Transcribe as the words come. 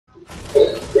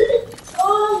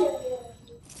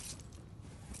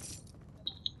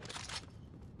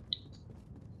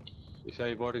sure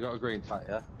you've already got a green tack,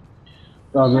 yeah?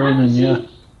 Got green in, yeah. Green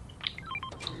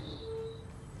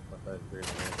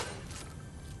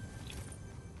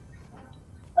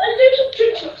Let's do some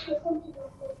trick shots for hunting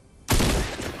rifle.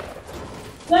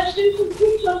 Let's do some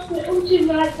trick shots for hunting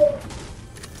rifle.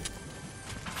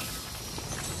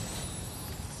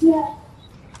 Yeah.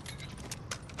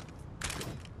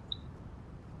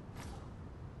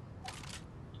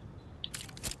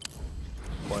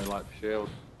 Point like shield.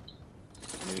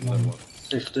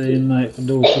 15, mate, can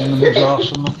do some numbers or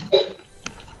something.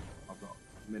 I've got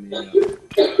mini here.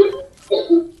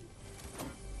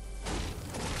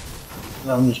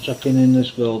 I'm just checking in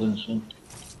this building, son.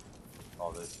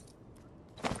 Oh, there's.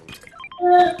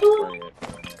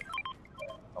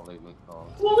 I'll leave my car.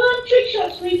 What were the trick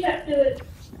shots we kept doing?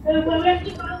 Where we have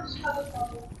to bounce cover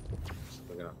from it.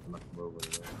 We're gonna have to knock them over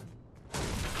there.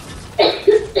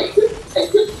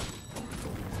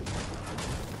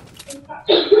 In fact,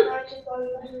 I'm writing for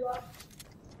you anyway.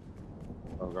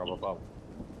 I'll grab a bow.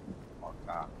 Oh,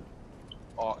 car.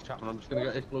 Oh, Chapman, I'm just gonna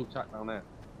get this blue tack down there.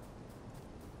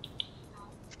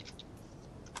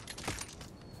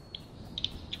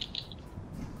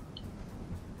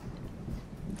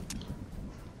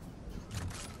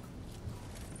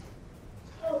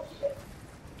 Oh, shit.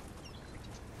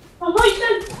 I might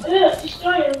send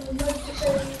destroyer and then to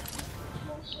send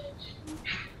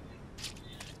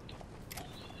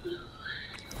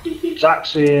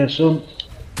Taxi here, son.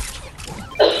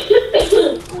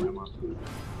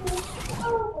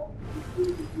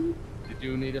 Did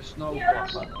you need a snow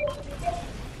flopper?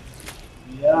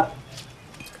 Yeah.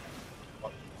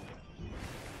 Like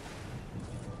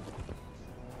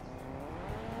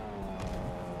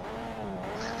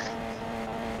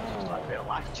a bit of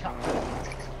life, Chapman.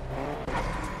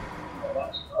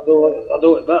 I'll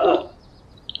do it better.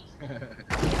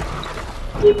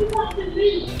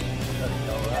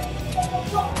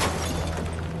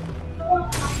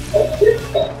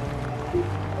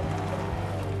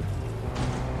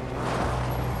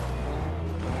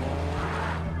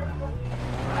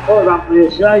 Oh, ramp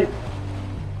this, right?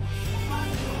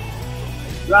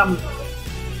 Ramp.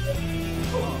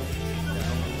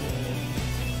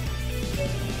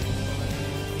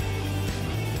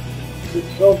 Good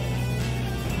stuff.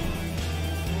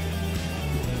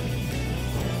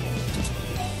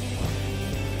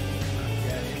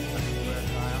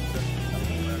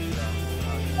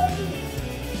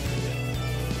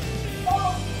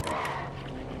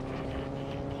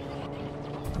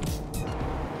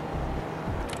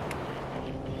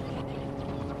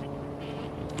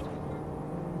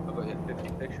 I've got here 50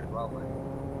 fish as well, mate.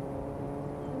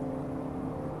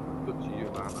 Good to you,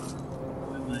 man.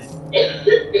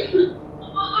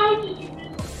 How did you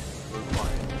miss? We're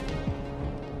fine.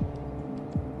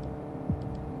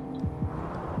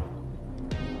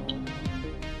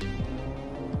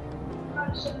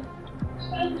 Right, so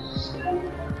spend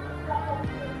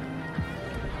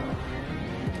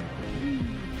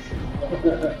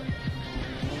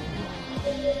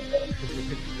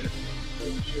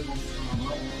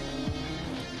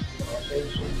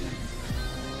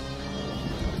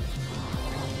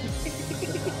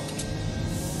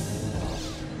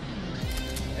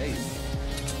Hey.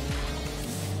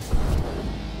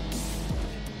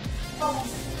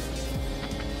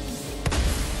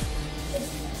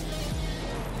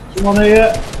 Someone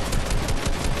here.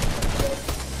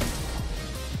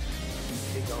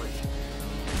 Keep going.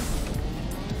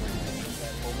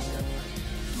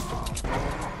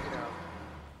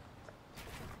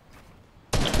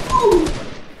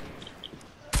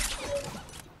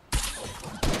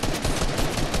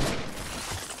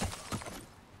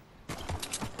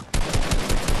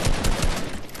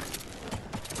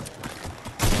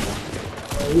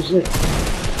 Where is it?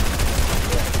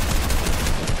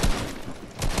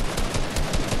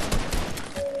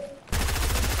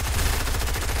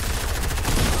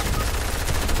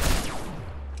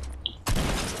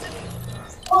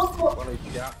 Well,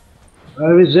 yeah.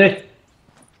 Where is it?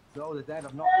 No, they're dead.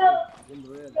 I'm not in the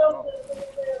rear.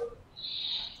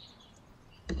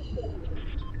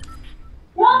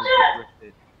 Water!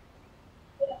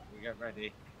 We get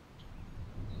ready.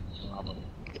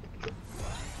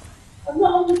 I'm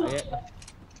not on the I box.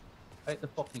 ate the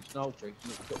fucking snow tree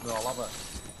and it took me all over.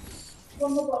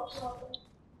 On the box, sorry.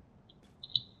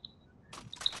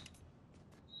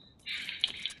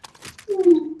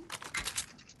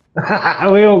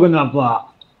 Are we all gonna have that?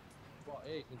 What,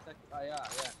 hey, you can take it. Oh, yeah,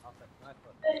 I'll take the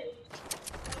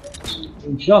knife.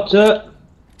 You shot it.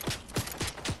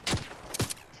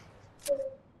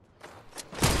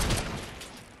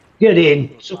 Get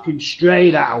in, sucking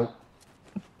straight out.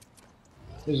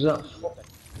 Is that?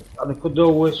 And I could do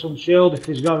with some shield if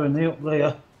he's got any up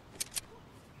there.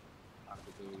 I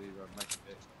could do with either a make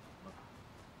it.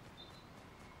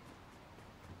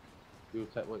 You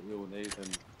take what you need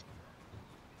and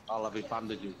I'll have his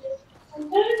bandages. I'm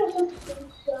telling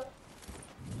myself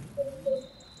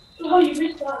to oh, you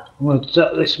missed that. I'm going to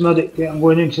take this medic kit. I'm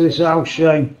going into this house,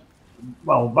 Shane.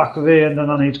 Well, back of here, and then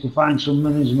I need to go find some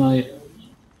minis, mate.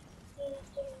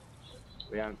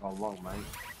 We ain't gone long, mate.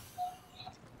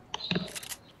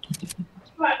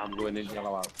 Right. I'm going in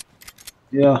yellow house.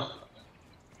 Yeah.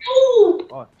 Ooh.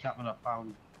 Oh, Chapman, I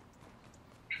found.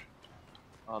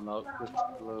 Oh no, just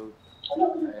blue.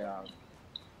 Yeah.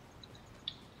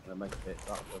 And I make it,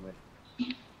 that's for me.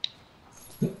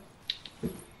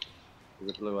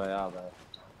 There's a blue AR there.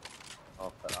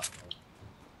 I'll set that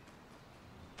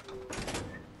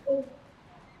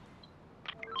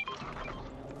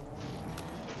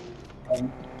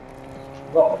one.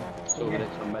 Got 2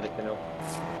 minutes on medic up.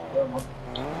 them. I've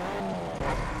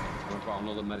got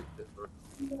another medic kit for it.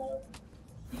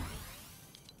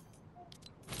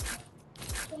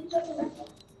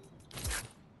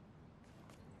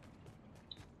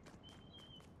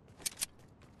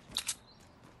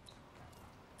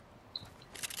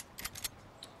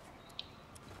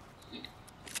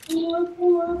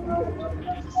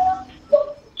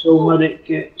 Two medic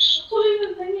kits.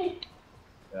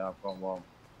 Yeah, I've got one.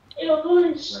 It'll go We're a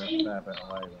insane. fair bit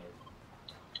away though.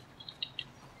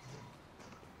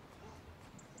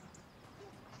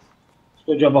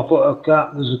 Good job I put a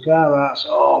car, there's a car out, so,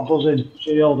 oh, buzzing.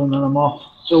 Shield and then I'm off.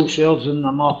 2 shields and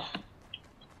I'm off.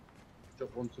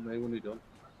 Chuck one to me when you're done.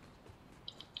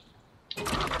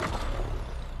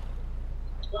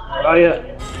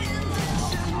 Right.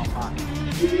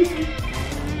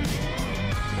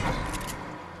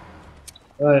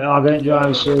 Right, I'll get in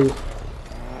dry suit.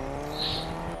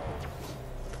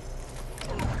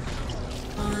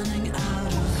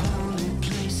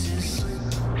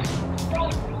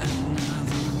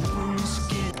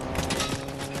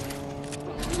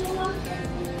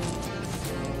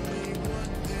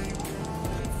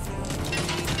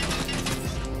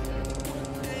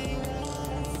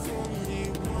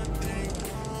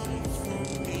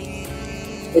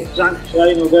 Big tank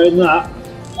train, we're doing that.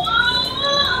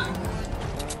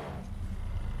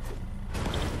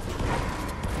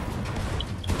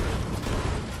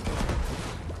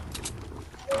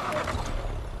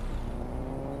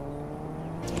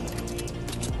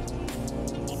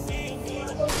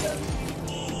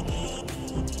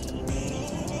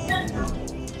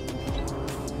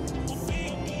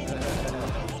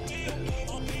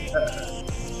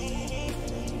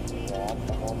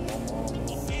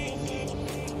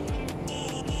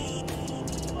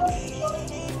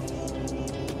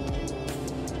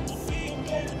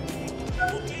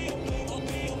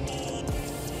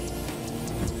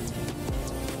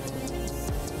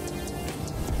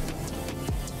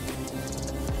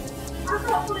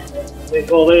 They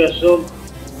go there, son.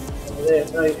 Over there,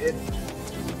 painted.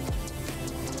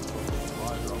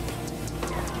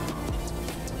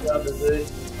 Yeah,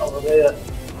 over there.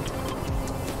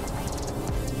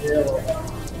 Yeah.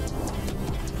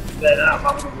 Then I'm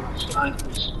on the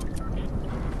snipers.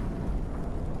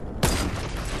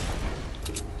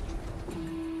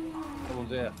 Someone's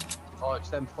here. Oh, it's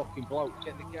them fucking blokes.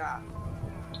 Get the car.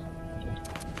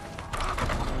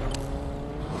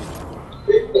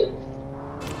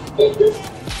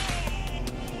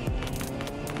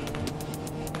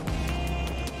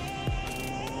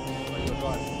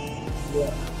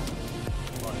 Yeah.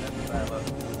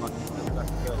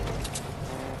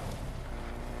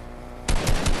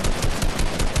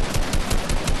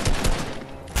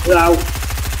 Out.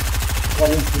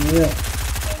 One from here.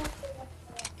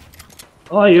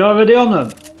 Oh, you already on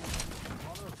them?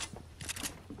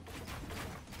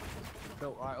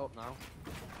 Built right up now.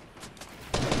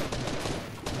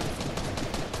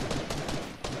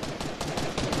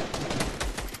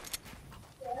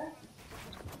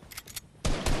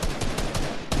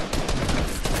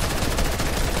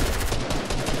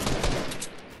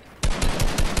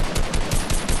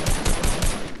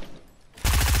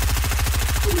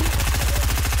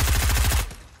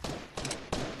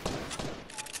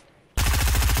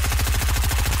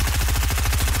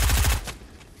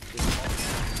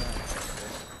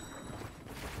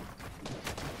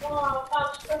 Wow,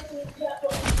 that's fucking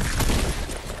incredible.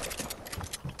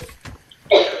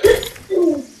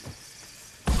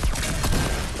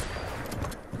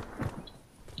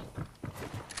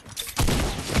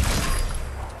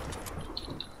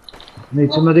 Need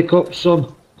to medic up, son. Got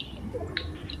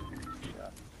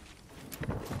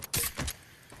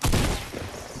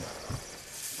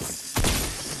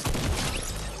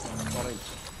him.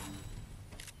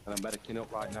 And I'm medicing up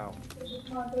right now.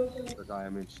 Because I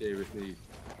am in serious need.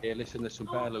 Here, listen, there's some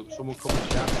bear loot. Someone come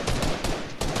and shout.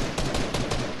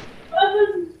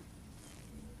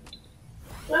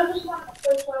 Where was my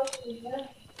first license, yeah?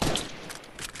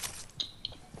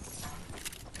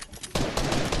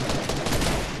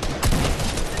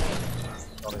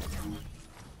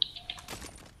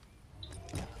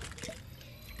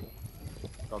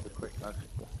 Got the quick lad.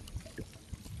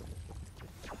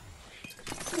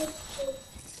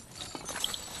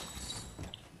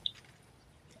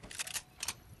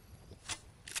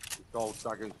 Gold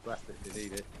dragon's breath if you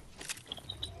need it.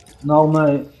 No,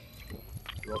 mate.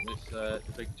 You want this the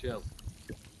big chill?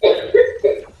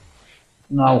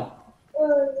 No.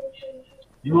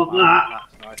 You want that?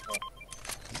 That's nice one.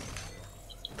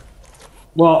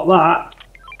 What, that?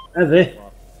 Heavy?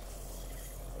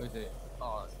 What is it?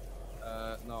 Oh,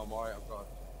 no, I'm alright, I've got it.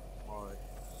 I'm alright.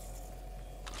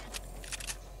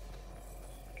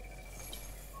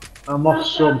 I'm off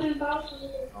some.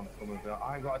 I'm coming back.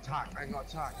 I ain't got attack,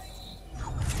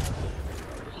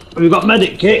 Have you got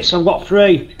medic kits? I've got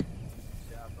 3.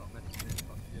 Yeah, I've got medicine, I've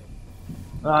got shield.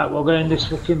 Right, we'll go in this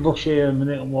fucking bush here in a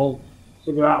minute and we'll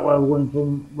figure out where we're going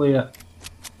from where.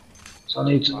 So I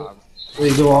need to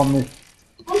go on me.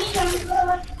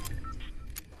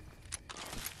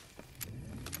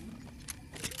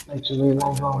 Need to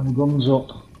reload all my guns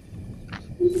up.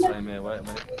 Same here, wait a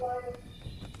minute.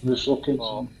 Just looking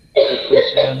for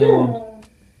anyone.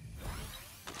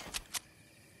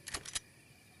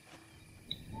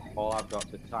 All I've got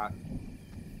is attack,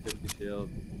 50 shield,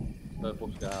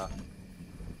 purple scar,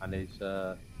 and his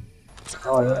Oh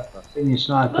yeah, senior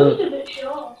sniper.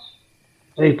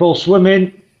 People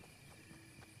swimming.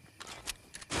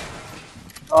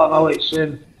 Oh no, it's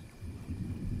him.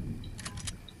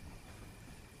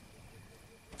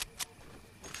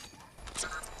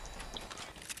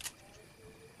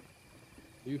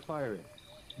 you firing?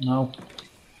 No.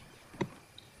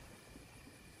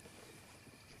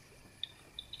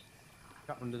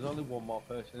 Captain, there's only one more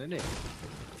person in it.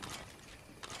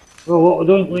 Well, what we're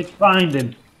doing, we need to find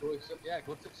him. Yeah,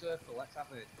 go to the circle, let's have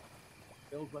it.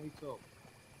 Build right up.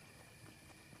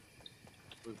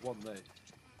 We've won this.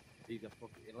 He's a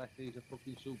fucking, unless he's a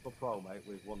fucking super pro, mate,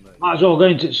 we've won this. Might as well go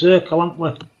into the circle, haven't we?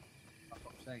 That's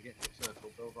what I'm saying, get to the circle,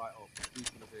 build right up. Who's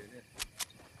going to be in it?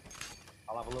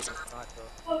 I'll have a look at the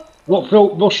sniper. Look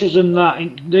through bushes and that,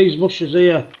 in these bushes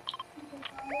here.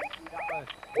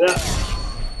 Yeah.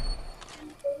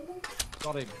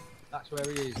 Got him. That's where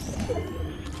he is.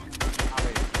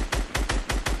 Harry.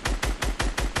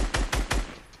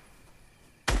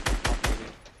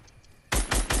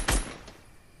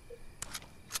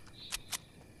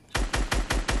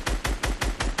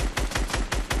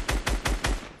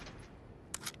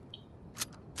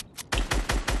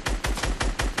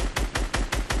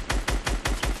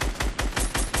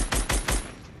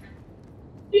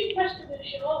 Who's pressed the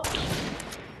shot?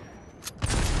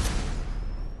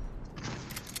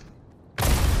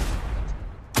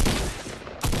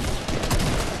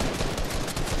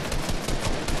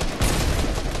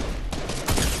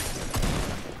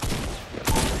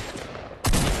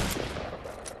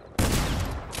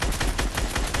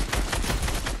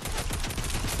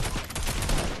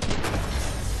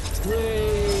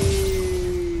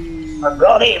 I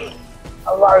got him!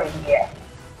 Alone, yeah.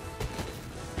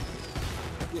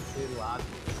 You see, lad.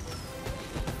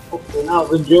 Okay, now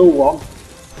we can do one.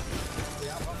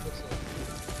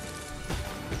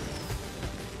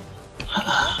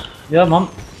 Yeah, man.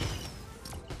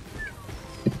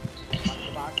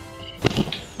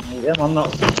 Yeah, man, not.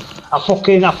 I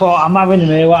thought I'm having him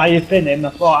here while you pin him. I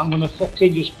thought I'm gonna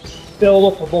fucking just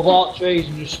build up above all trees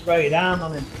and just spray down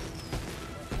on him.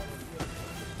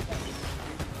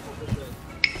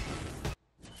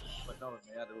 But no, me,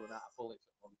 I had to run out of bullets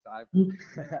at one time.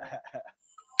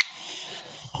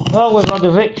 Well, we've had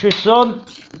a victory, son. And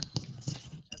that's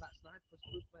nice for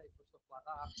good, mate, for stuff like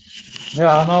that.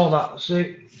 Yeah, I know that.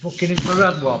 See, fucking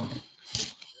infrared one.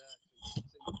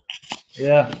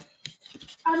 Yeah.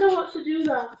 I know what to do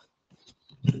now.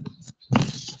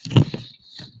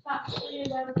 That's what you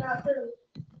never got through.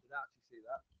 Did you actually see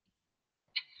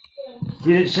that?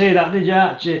 You didn't see that, did you,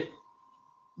 Archie?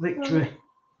 Victory.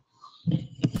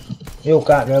 You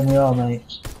can't go with your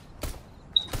mates.